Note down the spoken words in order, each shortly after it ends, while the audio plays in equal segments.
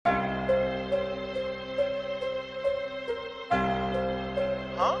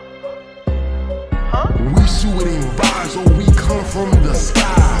so we come from the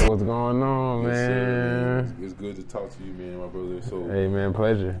sky. What's going on, man? It's good to talk to you, man, my brother. So, hey, man,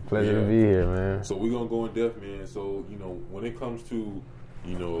 pleasure to be here, man. So we're gonna go in depth, man. So when it comes to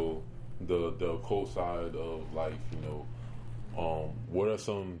the occult side of life, what are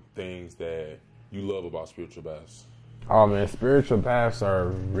some things that you love about spiritual baths? Oh man, spiritual baths are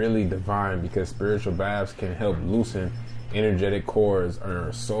really divine because spiritual baths can help loosen energetic cords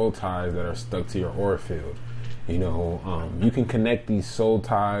or soul ties that are stuck to your aura field. You can connect these soul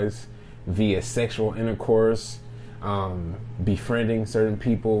ties via sexual intercourse, befriending certain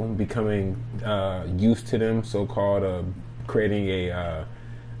people, becoming used to them, so-called creating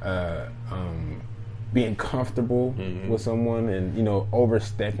being comfortable with someone, and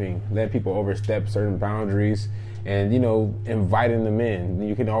let people overstep certain boundaries, and inviting them in.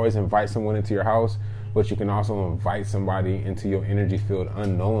 You can always invite someone into your house, but you can also invite somebody into your energy field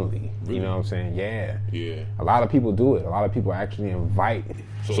unknowingly. Really? You know what I'm saying? Yeah. A lot of people do it. A lot of people actually invite.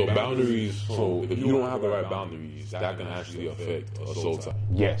 So boundaries. So if you don't have the right boundaries, that can actually affect a soul tie.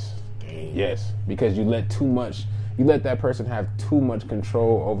 Yes. Dang. Yes. Because you let that person have too much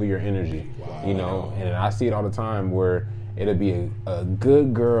control over your energy. Wow. And I see it all the time where it'll be a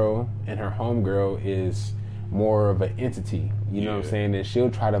good girl and her homegirl is more of an entity, you know what I'm saying? And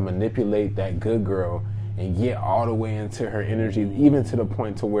she'll try to manipulate that good girl and get all the way into her energy, even to the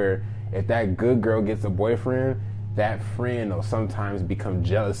point to where if that good girl gets a boyfriend, that friend will sometimes become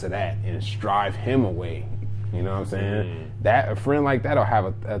jealous of that and strive him away. You know what I'm saying? That a friend like that will have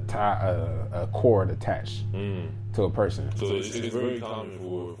a cord attached to a person. So it's very common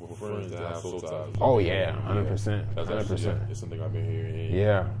for friends to have soul ties. Oh yeah, 100%. 100%. It's something I've been hearing.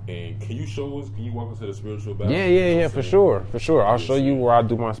 Yeah. And can you walk us to the spiritual bath? Yeah, for sure. I'll show you where I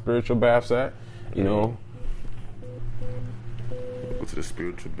do my spiritual baths at. Go to the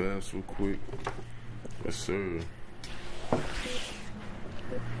spiritual baths real quick. Yes, sir.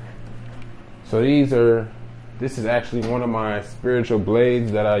 So this is actually one of my spiritual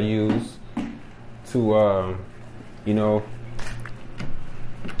blades that I use to,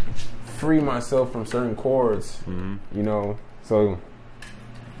 free myself from certain cords. So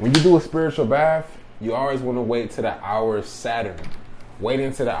when you do a spiritual bath, you always want to wait to the hour of Saturn.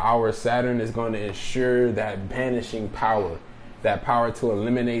 Waiting to the hour of Saturn is going to ensure that banishing power, that power to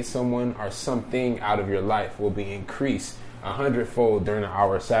eliminate someone or something out of your life, will be increased 100-fold during the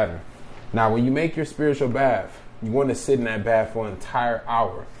hour of Saturn. Now, when you make your spiritual bath, you want to sit in that bath for an entire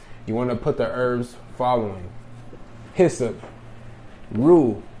hour. You want to put the herbs following: hyssop,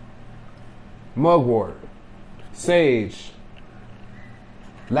 rue, mugwort, sage,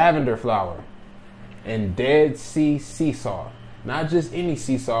 lavender flower, and Dead Sea salt. Not just any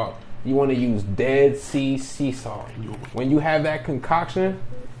sea salt. You want to use Dead Sea salt. When you have that concoction,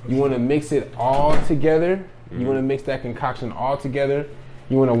 you want to mix it all together. You want to mix that concoction all together.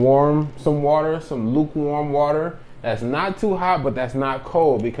 You want to warm some water, some lukewarm water. That's not too hot, but that's not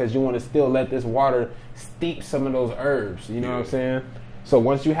cold, because you want to still let this water steep some of those herbs. You know what I'm saying? So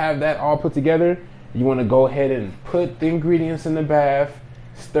once you have that all put together, you want to go ahead and put the ingredients in the bath,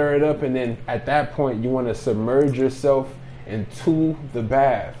 stir it up, and then at that point, you want to submerge yourself into the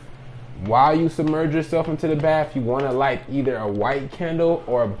bath. While you submerge yourself into the bath, you want to light either a white candle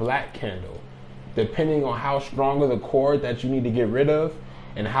or a black candle. Depending on how strong of the cord that you need to get rid of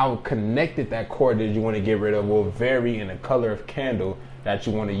and how connected that cord that you want to get rid of will vary in the color of candle that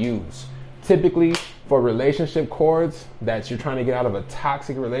you want to use. Typically, for relationship cords that you're trying to get out of a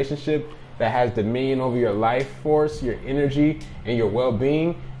toxic relationship that has dominion over your life force, your energy, and your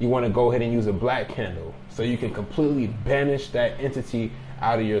well-being, you want to go ahead and use a black candle so you can completely banish that entity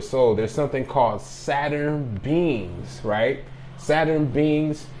out of your soul. There's something called Saturn beings, right? Saturn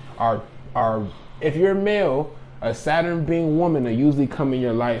beings are if you're male, a Saturn being woman will usually come in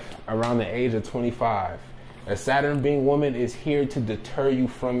your life around the age of 25. A Saturn being woman is here to deter you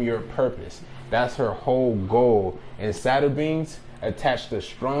from your purpose. That's her whole goal. And Saturn beings attach the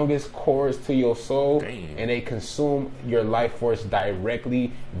strongest cords to your soul, and they consume your life force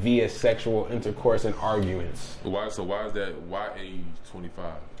directly via sexual intercourse and arguments. Why is that? Why age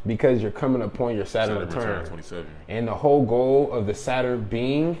 25? Because you're coming upon your Saturn return. 27. And the whole goal of the Saturn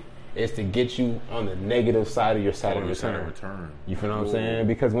being is to get you on the negative side of your Saturn return. You feel what I'm saying?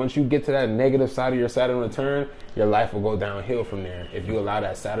 Because once you get to that negative side of your Saturn return, your life will go downhill from there if you allow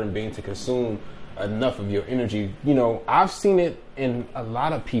that Saturn being to consume enough of your energy. I've seen it in a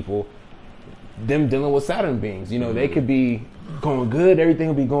lot of people, them dealing with Saturn beings. They could be going good, everything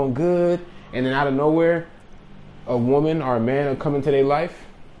will be going good, and then out of nowhere, a woman or a man will come into their life,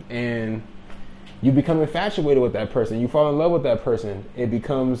 and you become infatuated with that person. You fall in love with that person. It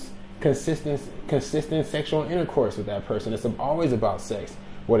becomes consistent sexual intercourse with that person. It's always about sex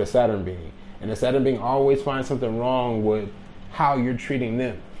with a Saturn being. And the Saturn being always finds something wrong with how you're treating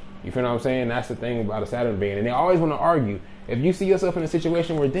them. You feel what I'm saying? That's the thing about a Saturn being. And they always want to argue. If you see yourself in a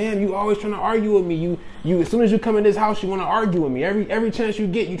situation where, damn, you always trying to argue with me. You as soon as you come in this house, you want to argue with me. Every chance you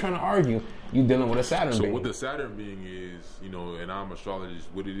get, you trying to argue. You dealing with a Saturn being. So what the Saturn being is, and I'm astrologist,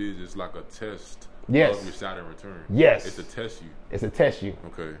 what it is, it's like a test of your Saturn return. Yes. It's to test you. It's to test you.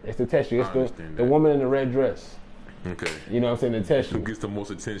 Okay. It's to test you. It's the woman in the red dress. Okay. You know what I'm saying? To test you. Who gets the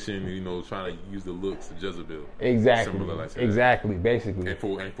most attention, trying to use the looks to Jezebel. Exactly. Similar like that. Exactly, basically. And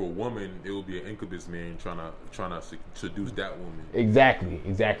for a woman, it will be an incubus man trying to seduce that woman. Exactly.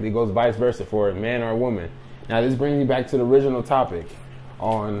 It goes vice versa for a man or a woman. Now this brings me back to the original topic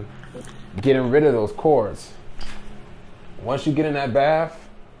on getting rid of those cords. Once you get in that bath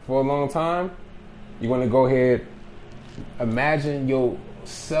for a long time, you want to go ahead, imagine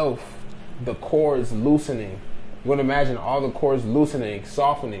yourself, the cords loosening. You want to imagine all the cords loosening,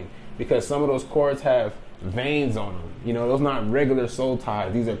 softening, because some of those cords have veins on them. Those not regular soul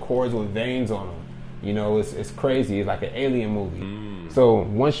ties. These are cords with veins on them. It's crazy. It's like an alien movie. So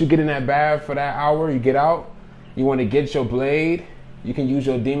once you get in that bath for that hour, you get out, you want to get your blade. You can use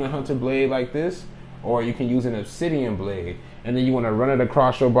your demon hunter blade like this, or you can use an obsidian blade, and then you want to run it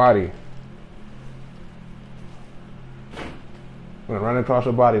across your body. You want to run it across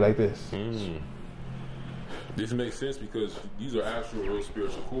your body like this. This makes sense because these are actual real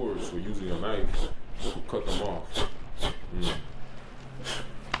spiritual cords. So using a knife to cut them off.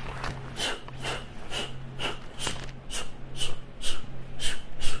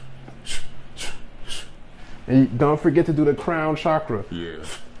 And don't forget to do the crown chakra. Yeah.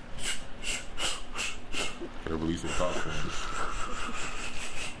 Gotta release the toxins.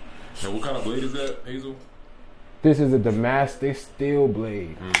 Now, what kind of blade is that, Hazel? This is a Damascus steel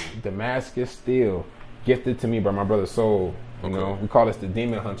blade. Damascus steel. Gifted to me by my brother Soul. We call this the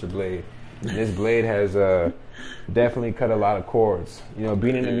Demon Hunter blade. And this blade has definitely cut a lot of cords.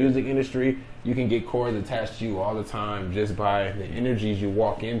 Being in the music industry, you can get cords attached to you all the time just by the energies you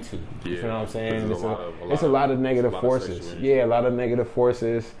walk into. You know what I'm saying? It's a lot of negative forces. A lot of negative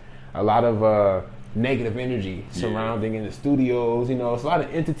forces. A lot of negative energy surrounding in the studios. It's a lot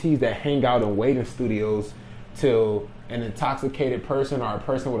of entities that hang out and wait in studios till an intoxicated person or a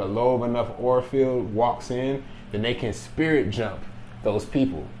person with a low of enough aura field walks in, then they can spirit jump those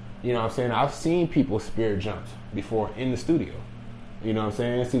people. You know what I'm saying? I've seen people spirit jumped before in the studio. You know what I'm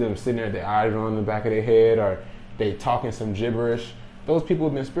saying? See them sitting there, their eyes on the back of their head, or they talking some gibberish. Those people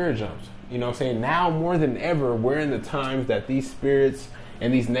have been spirit jumped. You know what I'm saying? Now more than ever, we're in the times that these spirits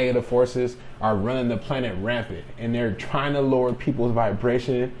and these negative forces are running the planet rampant, and they're trying to lower people's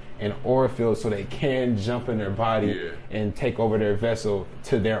vibration and aura field so they can jump in their body and take over their vessel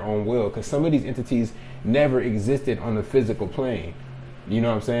to their own will. Because some of these entities never existed on the physical plane. You know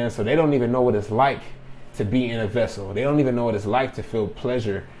what I'm saying? So they don't even know what it's like to be in a vessel. They don't even know what it's like to feel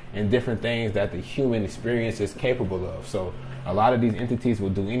pleasure and different things that the human experience is capable of. So a lot of these entities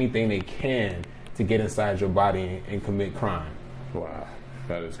will do anything they can to get inside your body and commit crime. Wow,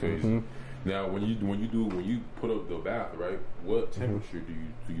 that is crazy. Now, when you put up the bath, right? What temperature do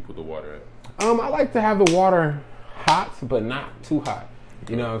you put the water at? I like to have the water hot, but not too hot.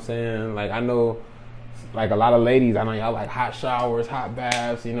 You know what I'm saying? Like, I know, like a lot of ladies, I know y'all like hot showers, hot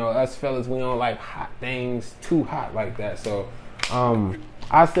baths. Us fellas, we don't like hot things too hot like that. So,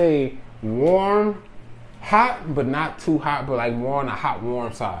 I say warm, hot, but not too hot, but like more on the hot,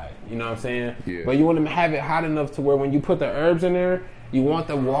 warm side. You know what I'm saying? Yeah. But you want to have it hot enough to where when you put the herbs in there, you want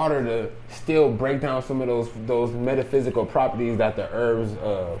the water to still break down some of those metaphysical properties that the herbs,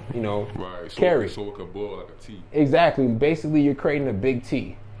 carry. So it can boil like a tea. Exactly. Basically, you're creating a big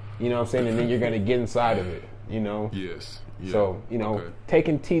tea. You know what I'm saying? And then you're going to get inside of it, Yes. Yeah. So,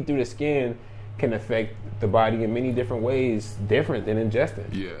 taking tea through the skin can affect the body in many different ways, different than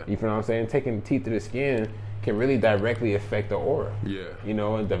ingesting. Yeah. You know what I'm saying? Taking tea through the skin can really directly affect the aura. Yeah.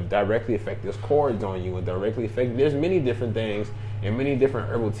 And directly affect those cords on you, and directly affect, there's many different things and many different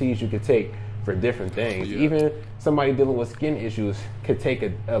herbal teas you could take for different things. Yeah. Even somebody dealing with skin issues could take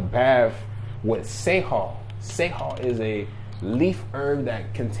a bath with sehal. Sehal is a leaf herb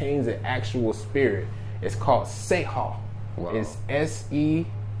that contains an actual spirit. It's called sehal. Wow. It's SEWHAW,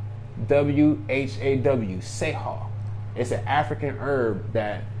 sehal. It's an African herb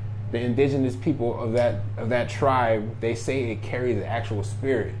that the indigenous people of that tribe, they say it carries the actual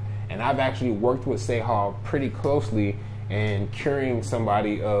spirit. And I've actually worked with sehal pretty closely in curing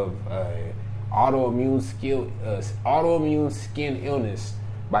somebody of autoimmune skin illness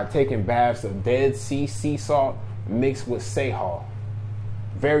by taking baths of Dead Sea sea salt mixed with sehal.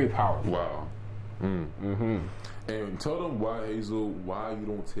 Very powerful. Wow. And tell them why, Hazel, why you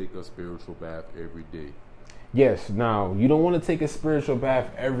don't take a spiritual bath every day. Yes, now, you don't want to take a spiritual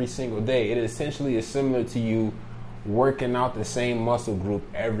bath every single day. It essentially is similar to you working out the same muscle group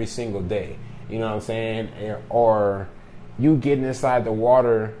every single day. You know what I'm saying? Or you getting inside the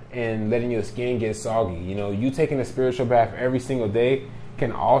water and letting your skin get soggy. You know, you taking a spiritual bath every single day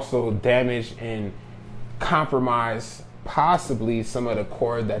can also damage and compromise possibly some of the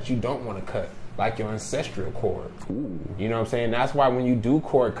cord that you don't want to cut, like your ancestral cord. Ooh. You know what I'm saying? That's why when you do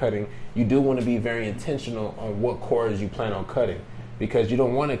cord cutting, you do want to be very intentional on what cords you plan on cutting, because you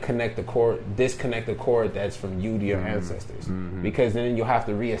don't want to disconnect the cord that's from you to your ancestors, because then you'll have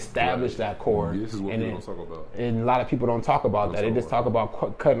to reestablish that cord. This is what people don't talk about. And a lot of people don't talk about that. They just talk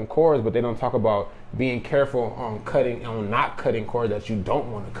about cutting cords, but they don't talk about being careful on not cutting cord that you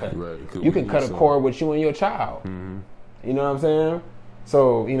don't want to cut. Right. You can cut a cord with you and your child. You know what I'm saying?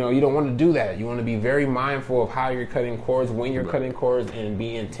 So, you know, you don't want to do that. You want to be very mindful of how you're cutting cords, when you're cutting cords, and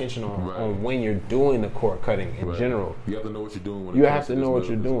be intentional on when you're doing the cord cutting in general. You have to know what you're doing. You have to know what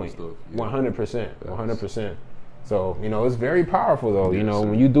you're doing. 100%. 100%. So, you know, it's very powerful, though. You know,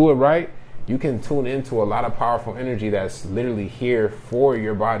 when you do it right, you can tune into a lot of powerful energy that's literally here for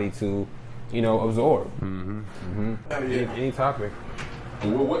your body to, you know, absorb. Any topic.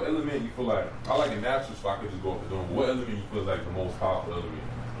 What element you feel like? I like a natural, so I could just go up the dome. What element you feel like the most powerful element?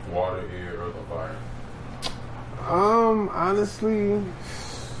 Water, air, earth, or fire? Honestly,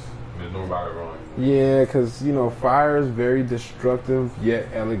 There's nobody wrong. yeah, because, you know, fire is very destructive yet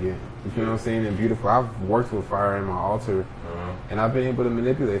elegant. You feel what I'm saying? And beautiful. I've worked with fire in my altar, and I've been able to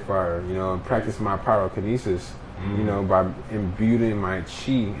manipulate fire, you know, and practice my pyrokinesis, you know, by imbuing my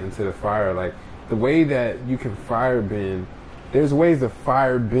chi into the fire. Like, the way that you can fire bend, there's ways to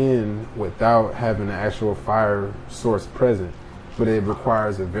fire bend without having an actual fire source present, but it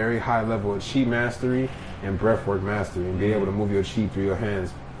requires a very high level of chi mastery and breathwork mastery, and being able to move your chi through your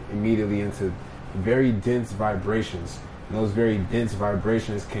hands immediately into very dense vibrations. And those very dense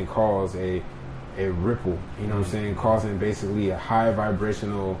vibrations can cause a ripple, you know what I'm saying, causing basically a high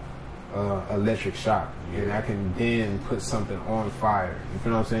vibrational electric shock, and that can then put something on fire. You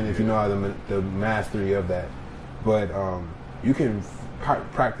feel what I'm saying? If you know how the mastery of that. But you can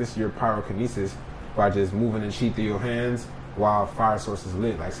practice your pyrokinesis by just moving the chi through your hands while fire source is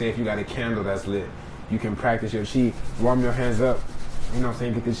lit. Like, say if you got a candle that's lit, you can practice your chi, warm your hands up, you know what I'm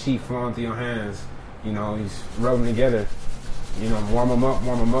saying, get the chi flowing through your hands, you know, you just rub them together, you know, warm them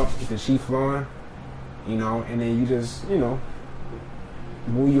up, get the chi flowing, you know, and then you just, you know,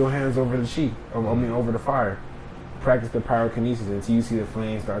 move your hands over the chi, over the fire. Practice the pyrokinesis until you see the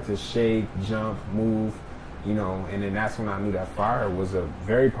flames start to shake, jump, move, you know, and then that's when I knew that fire was a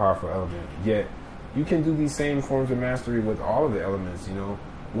very powerful element. Yet, you can do these same forms of mastery with all of the elements, you know.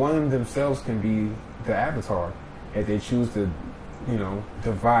 One of themselves can be the avatar if they choose to, you know,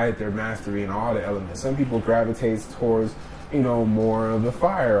 divide their mastery in all the elements. Some people gravitate towards, you know, more of the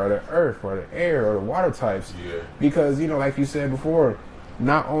fire or the earth or the air or the water types. Yeah. Because, you know, like you said before,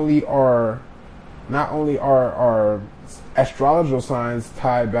 not only are our astrological signs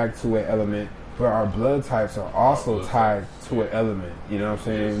tied back to an element, but our blood types are also tied to an element. You know what I'm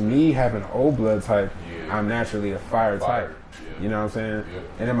saying? Yes. Me having O blood type, I'm naturally a fire type. Yeah. You know what I'm saying? Yeah.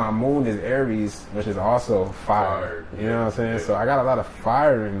 And then my moon is Aries, which is also fire. You know what I'm saying? Yeah. So I got a lot of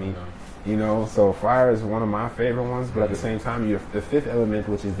fire in me. You know, so fire is one of my favorite ones, but at the same time, the fifth element,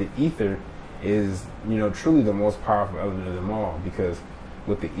 which is the ether, is, you know, truly the most powerful element of them all, because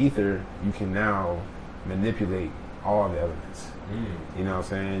with the ether, you can now manipulate all the elements. You know what I'm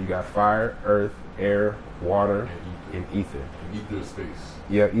saying? You got fire, earth, air, water, and ether. And ether is space.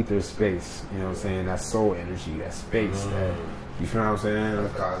 Yeah, ether is space. You know what I'm saying? That's soul energy, that's space. That, you feel what I'm saying?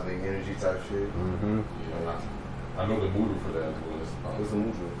 That's cosmic energy type shit. Yeah, I know the mudra for that as well. What's the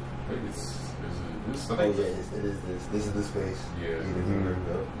mudra? It's this. Oh, yeah, it is this. This is the space. Yeah. Ether,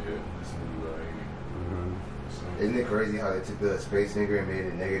 Yeah, this mudra right here. So, Isn't it crazy how they took the space finger and made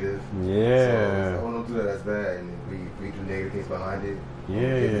it negative? Yeah. So, don't do that, that's bad. And we do negative things behind it.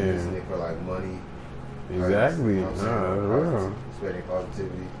 Yeah. Using it for like money. Exactly. You know what I'm No, that's real. Spreading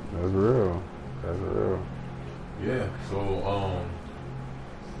positivity. That's real. That's real. yeah. So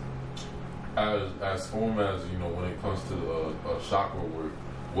as form as, you know, when it comes to chakra work,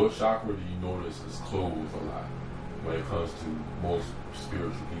 what chakra do you notice is closed a lot when it comes to most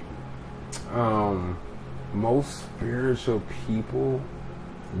spiritual people? Most spiritual people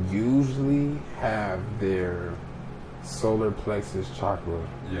usually have their solar plexus chakra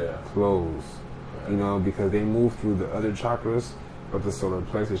closed, you know, because they move through the other chakras, but the solar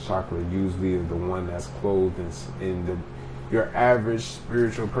plexus chakra usually is the one that's closed in the, your average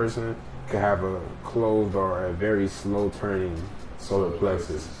spiritual person could have a closed or a very slow turning solar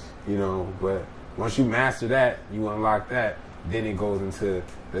plexus, you know. But once you master that, you unlock that, then it goes into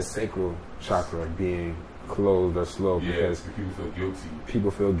the sacral chakra being closed or slow, because people feel guilty.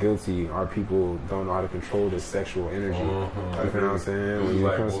 People feel guilty, or people don't know how to control the sexual energy. You know what I'm saying? When you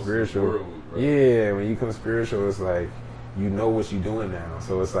become spiritual, world, right? yeah, when you become spiritual, it's like you know what you're doing now.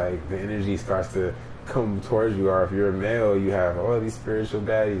 So it's like the energy starts to come towards you. Or if you're a male, you have all these spiritual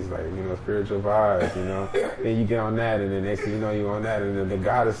baddies, like, you know, spiritual vibes, you know. Then you get on that, and then next thing you know, you're on that, and then the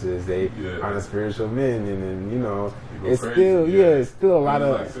goddesses, they are the spiritual men, and then, you know, it's crazy, still, it's still a lot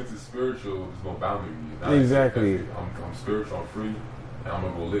of. Like, since it's spiritual, it's gonna bound me. Exactly. I'm spiritual, I'm free, and I'm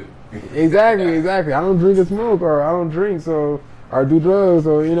gonna go lit. Exactly. I don't drink or smoke, or I don't drink, so, or do drugs,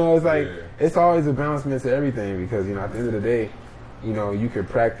 or, you know, it's like, it's always a balancement to everything, because, you know, at the end of the day, you know, you could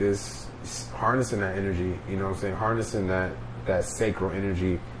practice harnessing that energy, you know what I'm saying, harnessing that sacral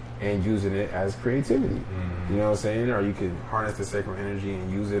energy and using it as creativity, you know what I'm saying, or you could harness the sacral energy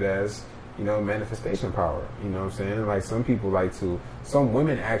and use it as, you know, manifestation power, you know what I'm saying. Like, some people some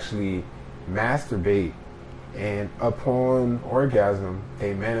women actually masturbate, and upon orgasm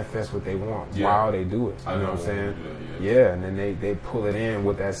they manifest what they want while they do it, you know what I'm saying. And then they pull it in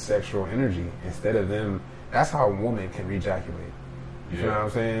with that sexual energy instead of them. That's how a woman can rejaculate. You know what I'm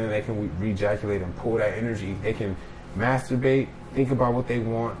saying? They can rejaculate and pull that energy. They can masturbate, think about what they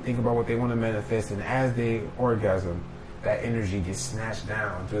want, think about what they want to manifest, and as they orgasm, that energy gets snatched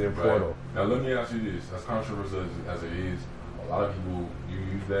down through their portal. Now let me ask you this: as controversial as it is, a lot of people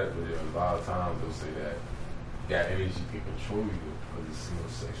use that, but a lot of times they'll say that energy can control you because it's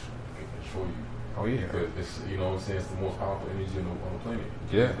sexual. It can control you. Oh yeah. Because it's, you know what I'm saying, it's the most powerful energy on the planet.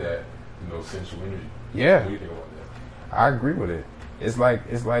 Yeah. It's that, you know, sensual energy. Yeah. What do you think about that? I agree with it. It's like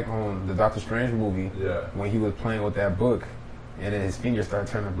on the Doctor Strange movie, when he was playing with that book, and then his fingers started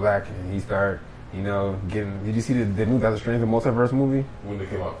turning black, and he started, you know, getting. Did you see the new Doctor Strange, the multiverse movie? When they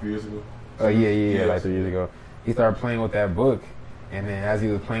came out 3 years ago? Yeah, like 3 years ago. He started playing with that book, and then as he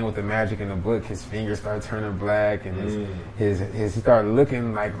was playing with the magic in the book, his fingers started turning black, and his he started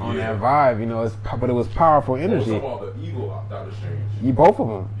looking like on that vibe, you know. But it was powerful energy. Talking about the evil Doctor Strange. Both of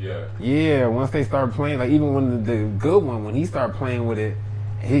them. Yeah. Once they started playing, like even when the good one, when he started playing with it,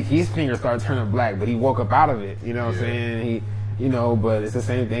 his fingers started turning black, but he woke up out of it. You know what I'm saying? You know, but it's the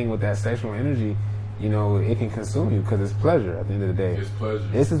same thing with that sexual energy. You know, it can consume you because it's pleasure at the end of the day. It's pleasure.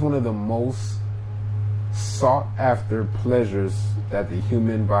 This is one of the most sought after pleasures that the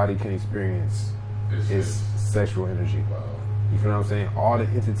human body can experience is sexual energy. Wow. You feel what I'm saying? All the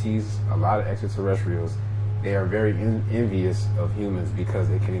entities, a lot of extraterrestrials, they are very envious of humans because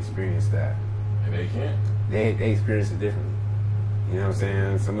they can experience that. And they can't. They experience it differently. You know what I'm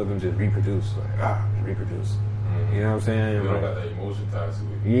saying? Some of them just reproduce, like, reproduce. You know what I'm saying? They don't got that emotion tied to it.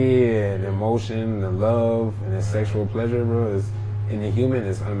 Yeah, the emotion, the love, and the sexual pleasure, bro, is in the human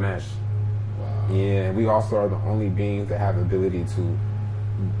is unmatched. Wow. Yeah, and we also are the only beings that have the ability to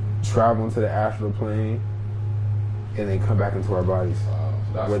travel into the astral plane and then come back into our bodies. Wow.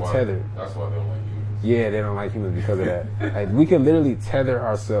 So We're tethered. That's why they don't like humans. Yeah, they don't like humans because of that. Like, we can literally tether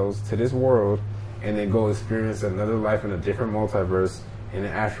ourselves to this world and then go experience another life in a different multiverse in the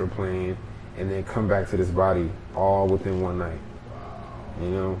astral plane, and then come back to this body all within one night. Wow. You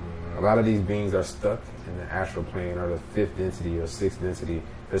know, a lot of these beings are stuck in the astral plane or the 5th density or 6th density.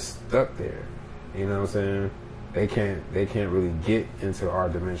 They're stuck there. You know what I'm saying? They can't really get into our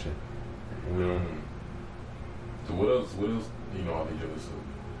dimension. You know. So what else? You know, are they jealous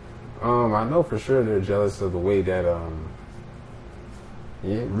of? I know for sure they're jealous of the way that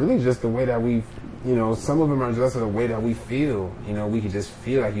really just the way that we, you know, some of them are jealous of the way that we feel. You know, we can just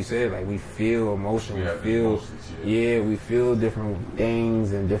feel, like you said, like we feel emotion, we feel emotions, we feel different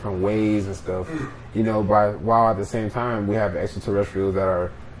things in different ways and stuff. You know, while at the same time we have extraterrestrials that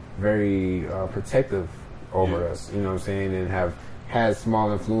are very protective over us, you know what I'm saying, and have had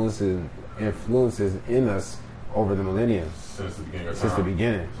small influences in us over the millennia. Since the beginning of time. Since the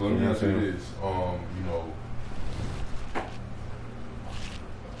beginning. So let me ask you this, you know,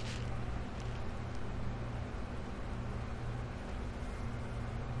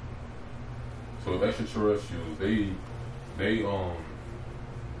 so extraterrestrials, they that's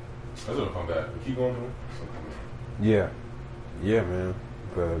gonna come back. Keep going, man. Yeah, man.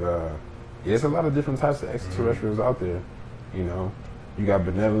 But there's a lot of different types of extraterrestrials out there. You know, you got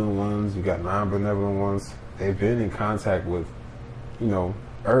benevolent ones, you got non-benevolent ones. They've been in contact with, you know,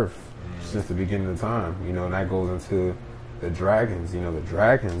 Earth since the beginning of time. You know, and that goes into the dragons. You know, the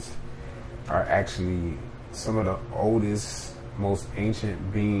dragons are actually some of the oldest, most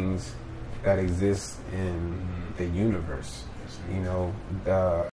ancient beings that exist in the universe. You know,